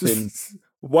reacting?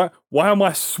 Why am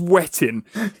I sweating?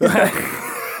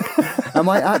 Am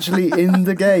I actually in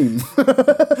the game?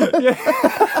 Yeah.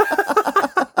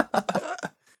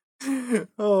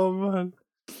 Oh man.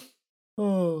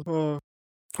 Oh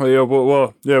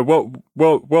yeah,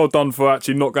 well done for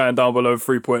actually not going down below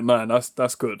 3.9.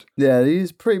 That's good. Yeah,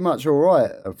 he's pretty much all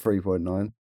right at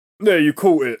 3.9. Yeah, you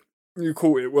caught it. You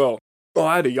caught it well. Oh,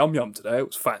 I had a yum yum today. It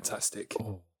was fantastic.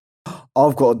 Oh.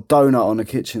 I've got a donut on the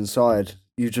kitchen side.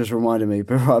 You just reminded me.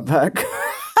 Be right back.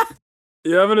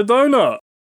 You having a donut?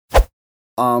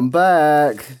 I'm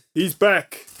back. He's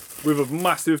back with a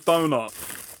massive donut.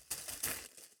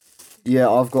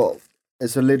 Yeah,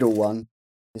 it's a little one.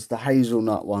 It's the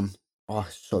hazelnut one. Oh,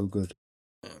 it's so good.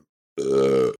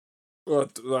 I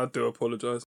do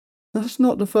apologise. That's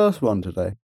not the first one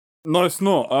today. No, it's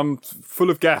not. I'm full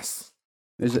of gas.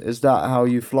 Is that how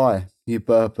you fly? You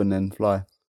burp and then fly.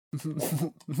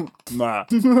 Nah.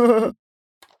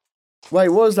 Wait,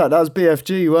 what was that? That was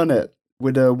BFG, wasn't it?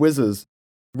 With the Whizzers.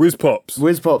 Whiz Pops.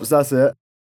 Whiz Pops, that's it.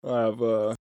 I have,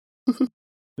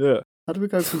 yeah. How do we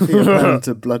go from Peter Pan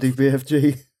to bloody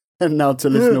BFG? And now to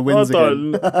listen to Wins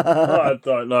again. I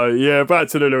don't know. Yeah, back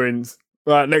to the Lewins.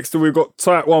 Right, next we've got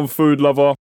Type 1 Food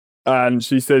Lover. And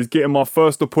she says, getting my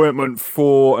first appointment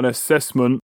for an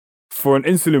assessment for an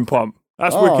insulin pump.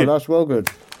 That's wicked. That's well good.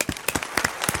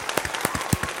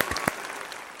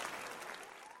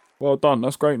 Well done.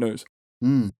 That's great news.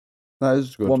 That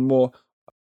is good. One more.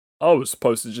 I was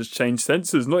supposed to just change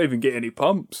sensors, not even get any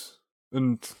pumps.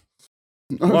 And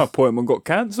my appointment got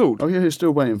cancelled. Oh, yeah, you're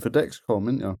still waiting for Dexcom,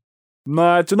 aren't you?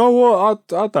 Nah, do you know what?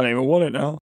 I don't even want it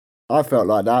now. I felt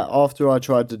like that. After I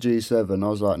tried the G7, I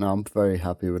was like, no, I'm very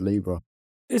happy with Libra.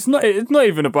 It's not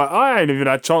even about, I ain't even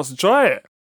had a chance to try it.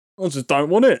 I just don't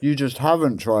want it. You just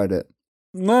haven't tried it.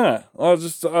 Nah,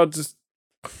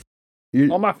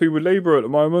 I'm happy with Libra at the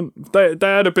moment. They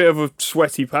had a bit of a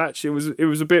sweaty patch. It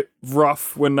was a bit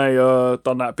rough when they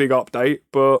done that big update,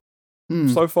 but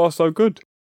so far so good.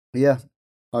 Yeah,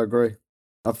 I agree.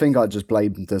 I think I just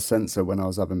blamed the sensor when I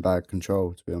was having bad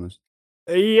control, to be honest.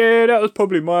 Yeah, that was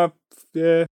probably my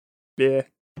yeah.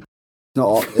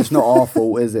 It's not our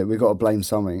fault, is it? We got to blame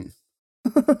something.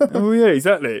 Oh yeah,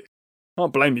 exactly.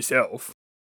 Can't blame yourself.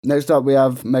 Next up, we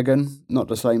have Megan, not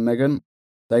the same Megan.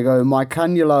 They go, my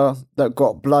cannula that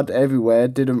got blood everywhere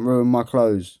didn't ruin my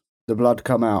clothes. The blood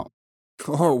come out.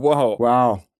 Oh, wow.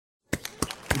 Wow.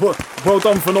 Well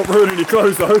done for not ruining your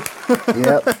clothes, though.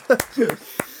 Yep. Do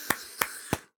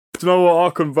you know what? I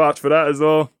can vouch for that as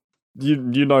well.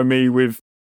 You know me with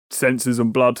sensors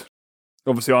and blood.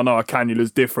 Obviously, I know a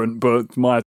cannula's different, but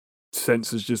my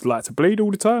sensors just like to bleed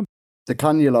all the time. The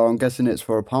cannula, I'm guessing it's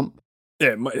for a pump?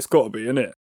 Yeah, it's got to be,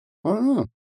 innit? I don't know.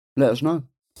 Let us know.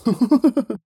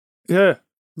 Yeah,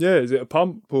 is it a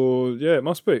pump or yeah, it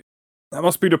must be. That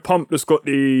must be the pump that's got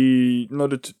the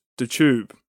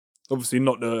tube. Obviously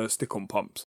not the stick-on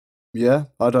pumps. Yeah,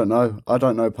 I don't know. I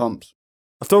don't know pumps.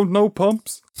 I don't know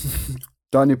pumps.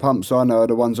 The only pumps I know are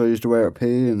the ones I used to wear at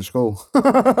PE in school.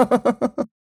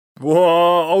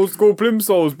 Whoa, old school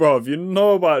plimsolls, bruv. You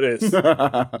know about this. Doing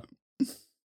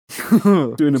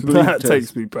a bleep that test.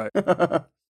 takes me back.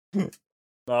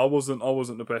 No, I wasn't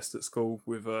the best at school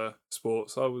with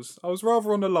sports. I was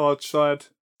rather on the large side,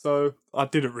 so I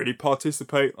didn't really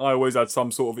participate. I always had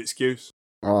some sort of excuse.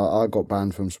 I got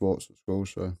banned from sports at school,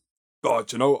 so.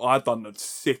 God, you know, I done the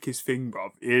sickest thing,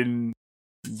 bruv. In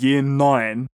year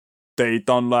 9, they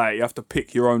done you have to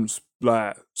pick your own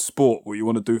sport what you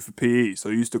want to do for PE. So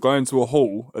you used to go into a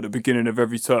hall at the beginning of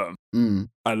every term, and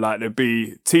there'd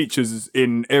be teachers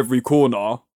in every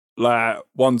corner.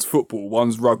 One's football,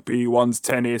 one's rugby, one's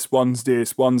tennis, one's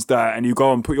this, one's that, and you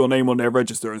go and put your name on their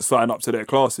register and sign up to their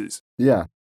classes. Yeah.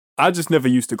 I just never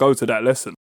used to go to that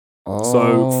lesson. Oh.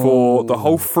 So for the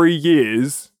whole 3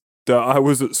 years that I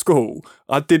was at school,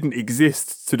 I didn't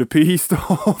exist to the PE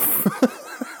staff.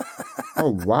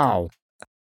 Oh, wow.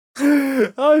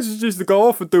 I just used to go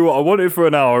off and do what I wanted for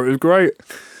an hour. It was great.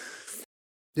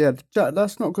 Yeah, Jack,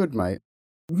 that's not good, mate.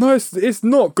 No, it's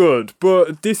not good,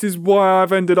 but this is why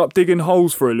I've ended up digging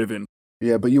holes for a living.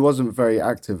 Yeah, but you wasn't very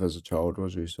active as a child,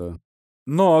 was you? So.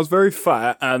 No, I was very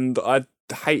fat, and I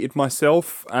hated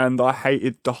myself, and I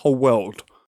hated the whole world.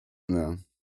 Yeah,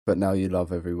 but now you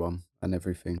love everyone and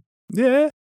everything. Yeah,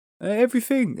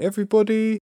 everything,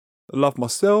 everybody. I love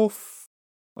myself.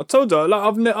 I told you,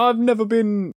 I've never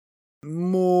been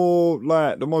more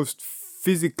the most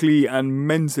physically and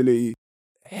mentally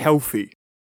healthy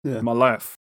in my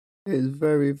life. It is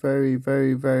very, very,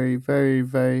 very, very, very,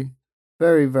 very,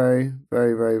 very, very,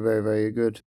 very, very, very, very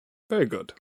good. Very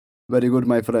good. Very good,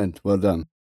 my friend. Well done.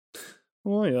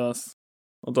 Oh, yes.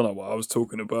 I don't know what I was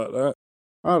talking about that.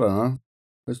 I don't know.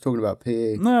 I was talking about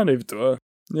PE. No, neither do I.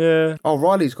 Yeah. Oh,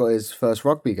 Riley's got his first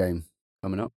rugby game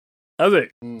coming up. Has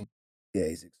he? Yeah,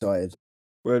 he's excited.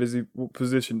 What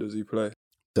position does he play?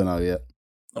 Don't know yet.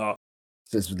 Oh.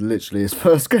 This is literally his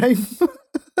first game.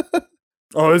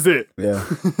 Oh, is it? Yeah.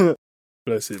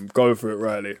 Bless him. Go for it,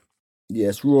 Riley.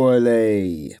 Yes,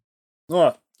 Riley.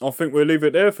 Alright, I think we'll leave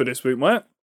it there for this week, mate.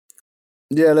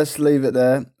 Yeah, let's leave it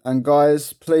there. And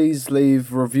guys, please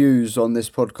leave reviews on this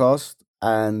podcast.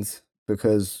 And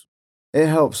because it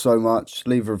helps so much,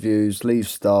 leave reviews, leave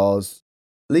stars,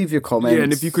 leave your comments. Yeah,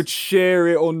 and if you could share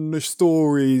it on the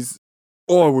stories,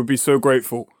 I would be so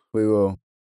grateful. We will.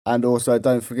 And also,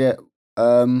 don't forget,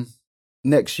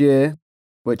 next year,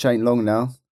 which ain't long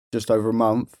now, just over a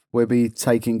month, we'll be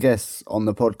taking guests on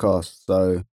the podcast.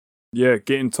 So Yeah,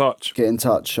 get in touch. Get in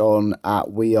touch on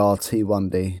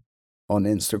 @WeAreT1D on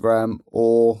Instagram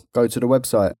or go to the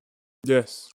website.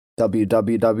 Yes.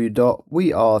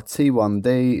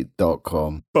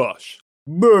 www.wearet1d.com. Bush.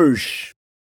 Boosh!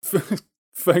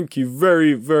 Thank you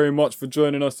very, very much for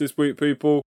joining us this week,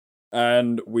 people.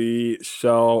 And we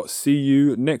shall see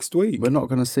you next week. We're not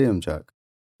going to see him, Jack.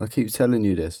 I keep telling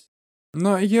you this.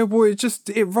 No, yeah, well,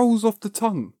 it rolls off the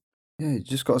tongue. Yeah, you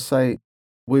just got to say,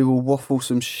 we will waffle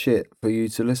some shit for you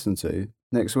to listen to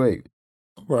next week.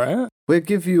 Right. We'll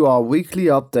give you our weekly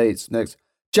updates next.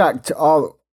 Jack, do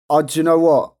you know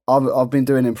what? I've been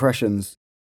doing impressions.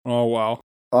 Oh, wow.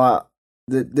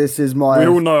 This is my... We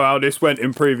all know how this went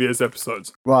in previous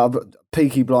episodes. Right,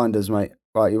 Peaky Blinders, mate.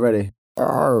 Right, you ready?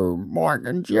 Oh, Mike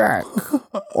and Jack,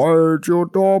 I heard you're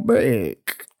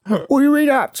diabetic. What you been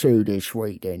up to this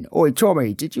week then? Oi,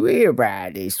 Tommy, did you hear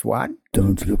about this one?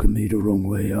 Don't look at me the wrong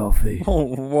way, Alfie. Oh,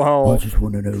 wow. I just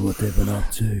want to know what they've been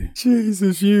up to.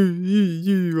 Jesus,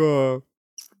 you,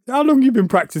 how long you been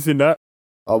practicing that?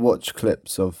 I watch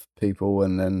clips of people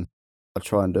and then I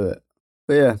try and do it.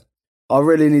 But yeah, I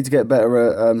really need to get better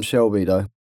at Shelby, though.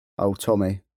 Oh,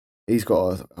 Tommy. He's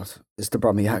got it's the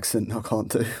Brummie accent I can't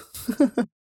do.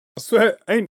 I swear,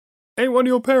 ain't one of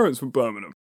your parents from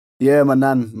Birmingham? Yeah, my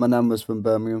nan was from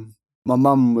Birmingham. My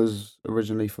mum was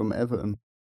originally from Everton.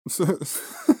 Has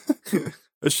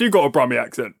she got a Brummie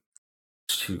accent?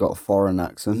 She's got a foreign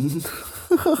accent.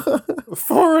 A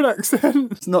foreign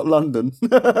accent? It's not London.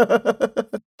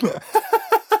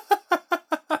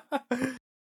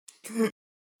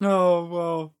 Oh,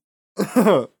 well.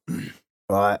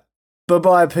 Right.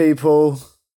 Bye-bye, people.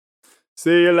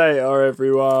 See you later,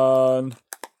 everyone.